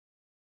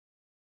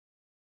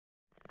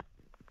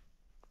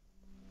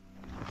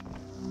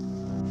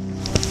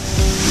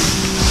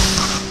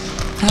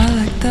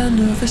that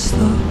nervous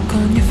look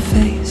on your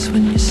face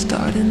when you're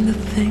starting to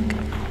think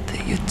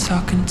that you're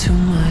talking too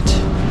much.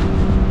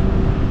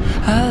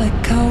 I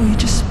like how we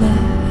just met,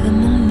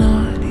 and I'm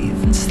not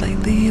even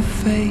slightly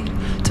afraid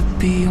to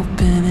be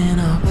opening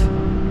up.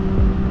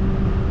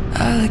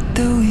 I like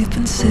that we've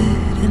been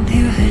sitting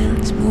here,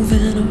 hands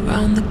moving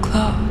around the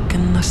clock,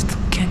 and I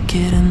still can't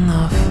get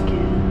enough.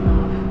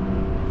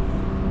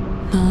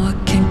 No, I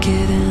can't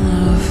get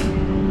enough.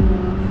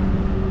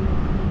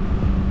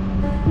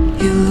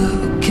 You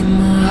look in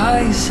my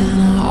eyes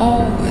and I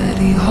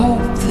already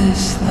hope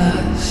this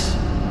lasts.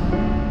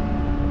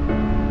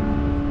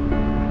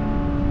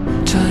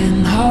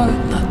 Trying hard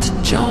not to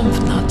jump,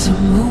 not to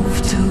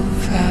move too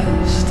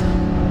fast.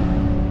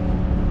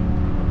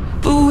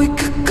 But we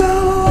could go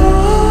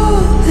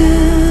all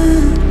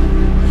in.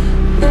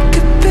 We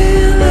could be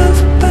in love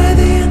by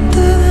the end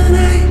of the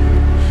night.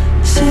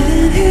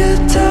 Sitting here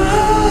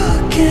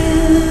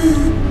talking,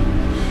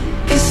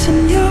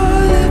 kissing your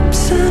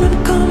lips and I'm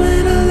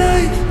coming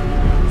alive.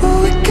 Or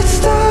we could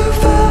start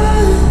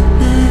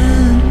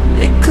running,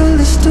 make a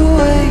list of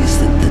ways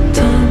that the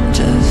time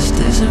just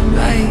isn't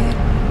right.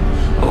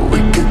 Or we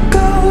could go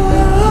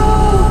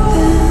all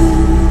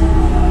in.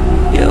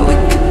 Yeah, we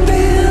could be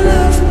in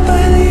love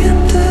by the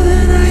end of the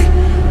night.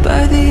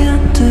 By the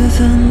end of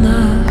the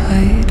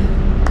night.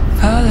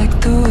 I like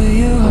the way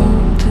you're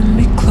holding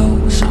me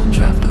close, arms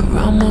wrapped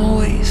around my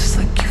waist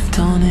like you've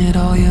done it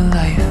all your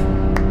life.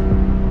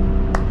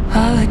 I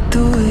like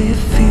the way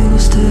it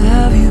feels to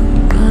have you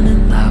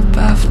running lap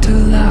after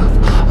lap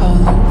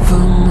all over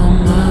my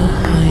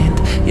mind.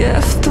 Yeah,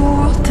 if the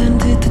world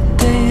ended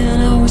today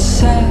and I was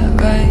sat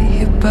right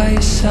here by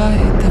your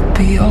side, that'd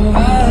be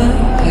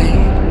alright.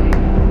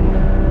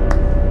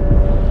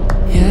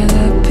 Yeah,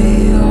 that'd be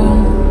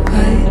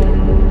alright.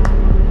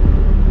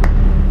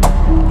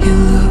 You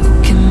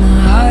look in my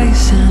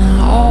eyes and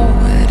I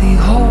already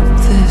hope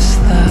this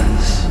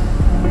lasts.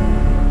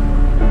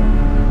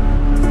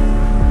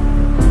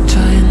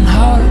 Trying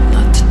hard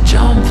not to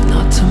jump,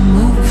 not to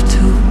move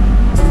too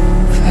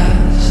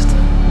fast.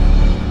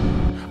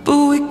 But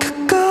we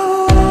could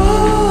go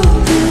all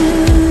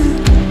in.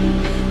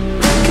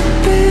 We could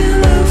be in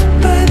love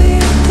by the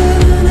end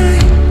of the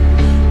night.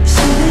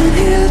 Sitting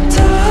here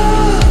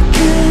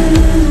talking,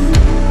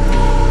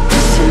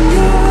 kissing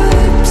your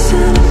lips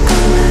and I'm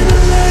coming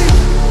alive.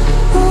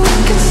 Or we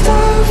could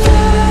start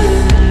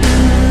running,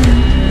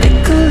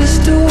 make a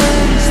list of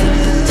ways that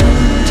the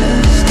time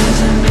just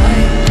isn't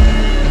right.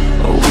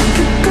 Or we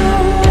could go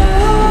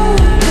all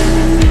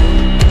in.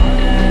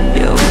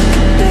 Yeah, we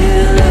could be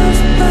in love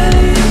by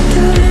the end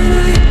of the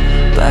night.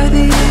 By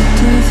the end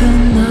of the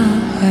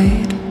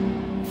night.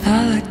 I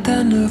like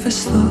that nervous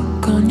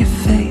look on your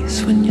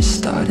face when you're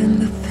starting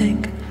to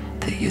think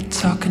that you're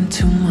talking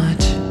too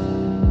much.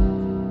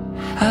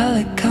 I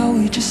like how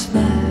we just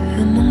met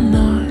and I'm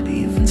not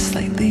even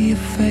slightly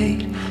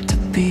afraid to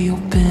be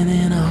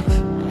opening up.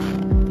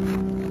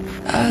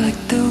 I like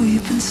that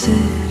we've been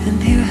sitting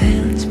here,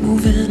 hands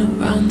moving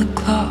around the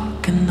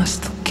clock, and I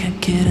still can't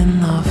get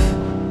enough.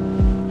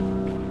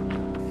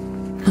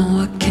 No,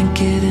 I can't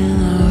get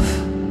enough.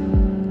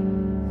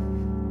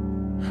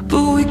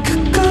 But we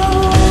could go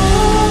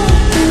all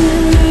in.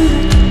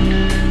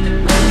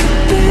 We could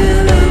be in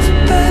love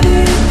by the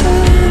end of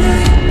the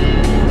night.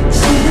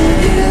 Sitting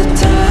here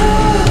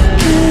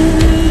talking,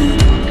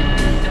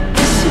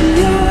 kissing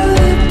your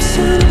lips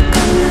and I'm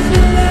coming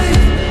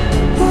alive.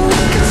 Or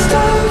we could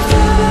start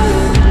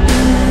running,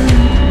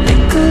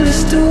 make a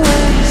list of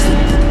ways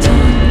that the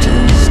time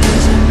just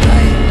isn't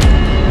right.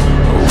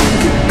 Or we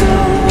could go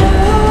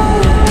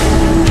all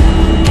in.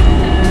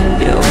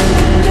 Yeah, we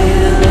could be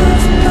in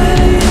love by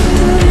the end of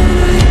the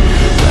night.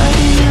 By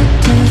the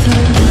end of the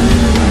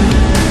night.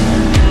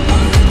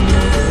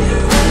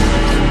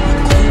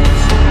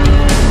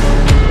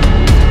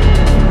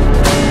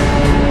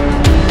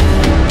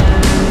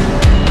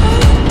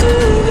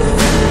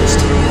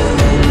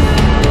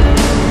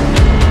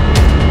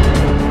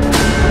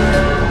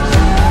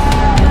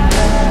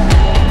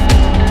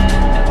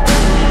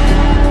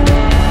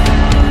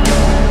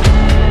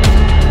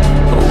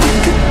 Or we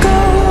could go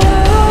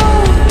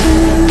all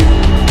in.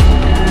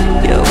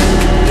 Yeah, we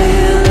could be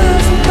in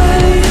love by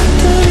the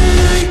end of the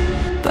night.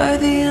 By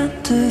the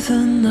end of the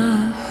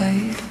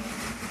night.